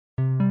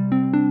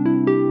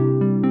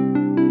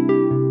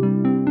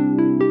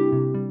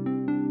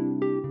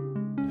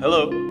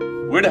Hello,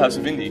 we're the House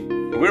of Indie,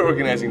 and we're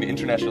organizing the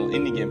International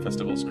Indie Game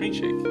Festival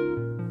screenshake.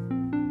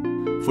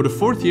 For the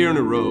 4th year in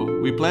a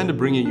row, we plan to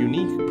bring a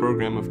unique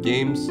program of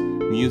games,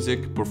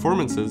 music,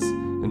 performances,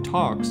 and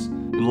talks,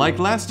 and like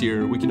last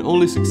year, we can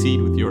only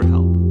succeed with your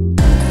help.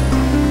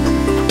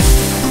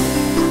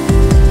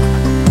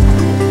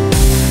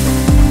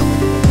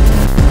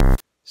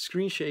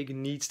 Screenshake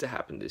needs to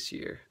happen this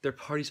year. Their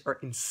parties are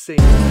insane.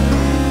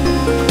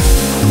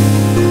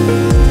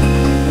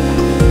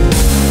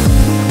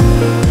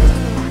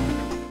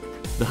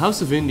 The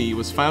House of Indie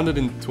was founded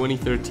in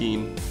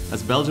 2013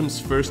 as Belgium's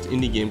first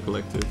indie game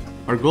collective.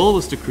 Our goal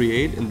was to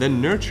create and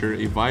then nurture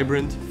a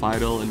vibrant,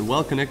 vital, and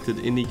well-connected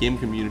indie game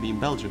community in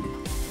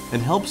Belgium,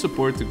 and help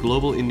support the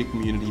global indie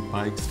community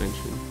by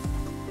extension.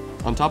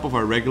 On top of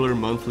our regular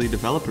monthly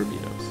developer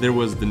meetups, there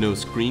was the No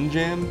Screen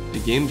Jam, a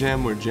game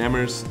jam where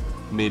jammers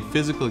made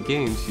physical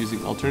games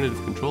using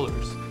alternative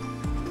controllers.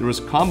 There was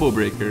Combo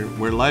Breaker,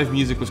 where live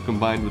music was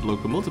combined with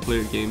local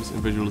multiplayer games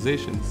and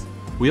visualizations.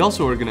 We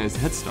also organized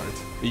Head Start,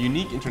 a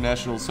unique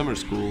international summer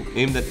school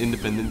aimed at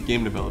independent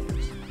game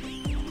developers.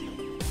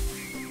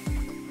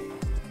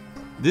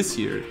 This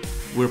year,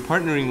 we're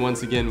partnering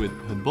once again with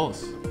Het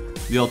Bos,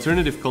 the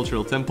alternative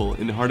cultural temple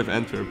in the heart of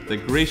Antwerp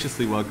that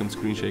graciously welcomed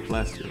Screenshake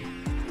last year.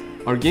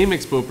 Our Game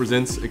Expo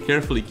presents a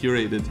carefully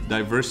curated,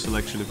 diverse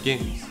selection of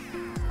games.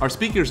 Our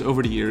speakers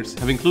over the years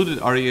have included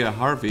Aria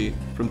Harvey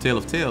from Tale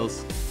of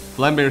Tales,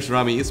 Flambear's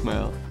Rami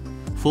Ismail,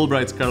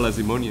 Fulbright's Carla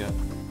Zimonia,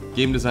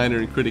 game designer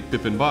and critic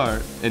Pippin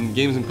Barr, and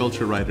games and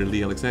culture writer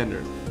Lee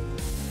Alexander.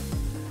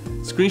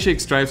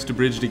 Screenshake strives to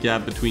bridge the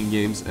gap between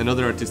games and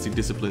other artistic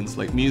disciplines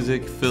like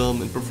music,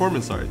 film, and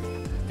performance art.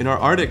 In our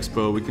Art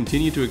Expo, we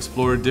continue to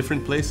explore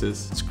different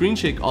places.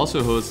 Screenshake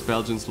also hosts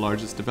Belgium's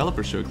largest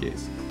developer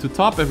showcase. To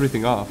top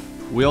everything off,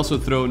 we also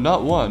throw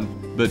not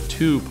one, but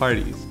 2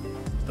 parties.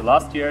 The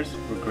last years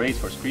were great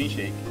for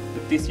Screenshake,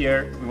 but this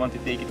year we want to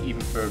take it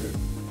even further.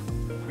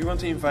 We want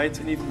to invite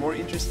an even more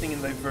interesting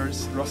and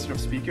diverse roster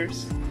of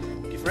speakers,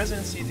 give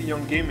residency to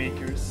young game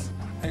makers,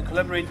 and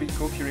collaborate with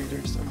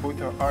co-curators on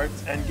both our art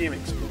and game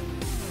expo.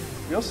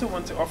 We also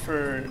want to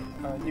offer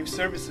new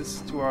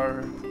services to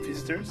our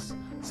visitors,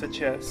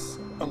 such as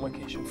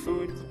on-location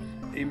food,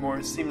 a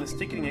more seamless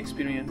ticketing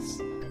experience,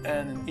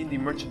 and an indie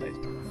merchandise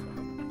booth.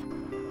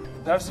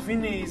 The House of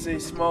Indie is a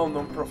small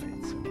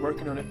non-profit,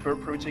 working on a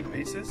per-project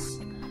basis.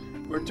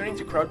 We're turning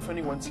to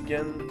crowdfunding once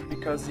again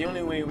because the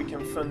only way we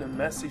can fund a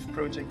massive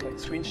project like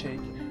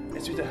Screenshake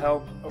is with the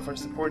help of our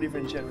supportive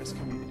and generous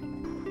community.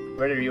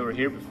 Whether you were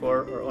here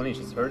before or only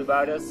just heard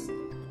about us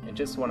and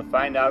just want to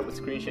find out what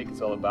Screenshake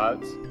is all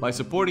about, By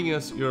supporting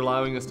us, you're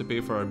allowing us to pay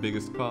for our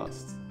biggest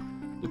costs: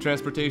 the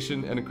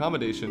transportation and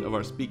accommodation of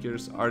our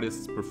speakers,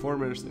 artists,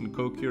 performers, and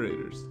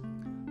co-curators.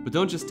 But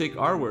don't just take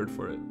our word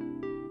for it.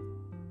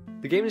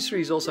 The game industry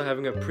is also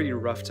having a pretty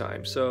rough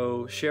time,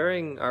 so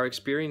sharing our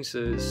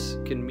experiences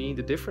can mean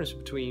the difference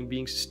between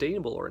being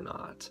sustainable or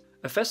not.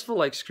 A festival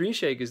like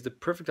Screenshake is the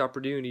perfect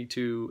opportunity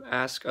to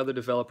ask other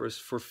developers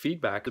for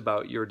feedback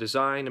about your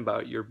design,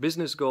 about your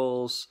business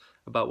goals,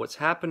 about what's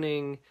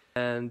happening.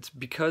 And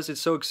because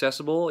it's so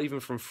accessible, even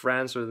from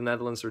France or the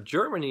Netherlands or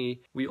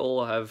Germany, we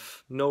all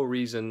have no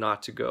reason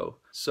not to go.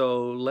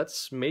 So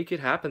let's make it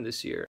happen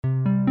this year.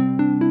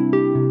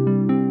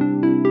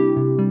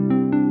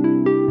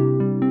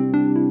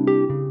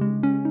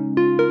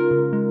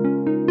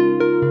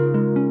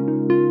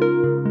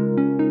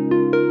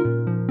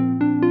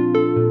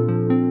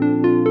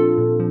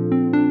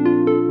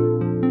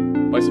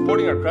 By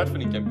supporting our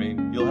crowdfunding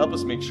campaign, you'll help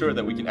us make sure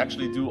that we can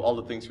actually do all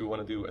the things we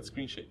want to do at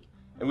Screenshake.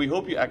 And we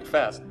hope you act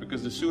fast,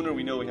 because the sooner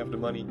we know we have the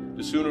money,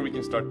 the sooner we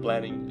can start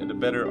planning, and the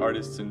better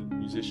artists and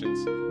musicians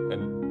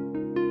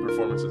and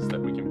performances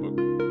that we can book.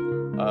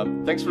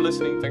 Thanks for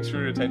listening, thanks for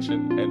your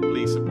attention, and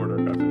please support our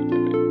crowdfunding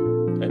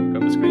campaign. And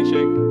come to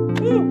Screenshake!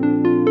 Woo!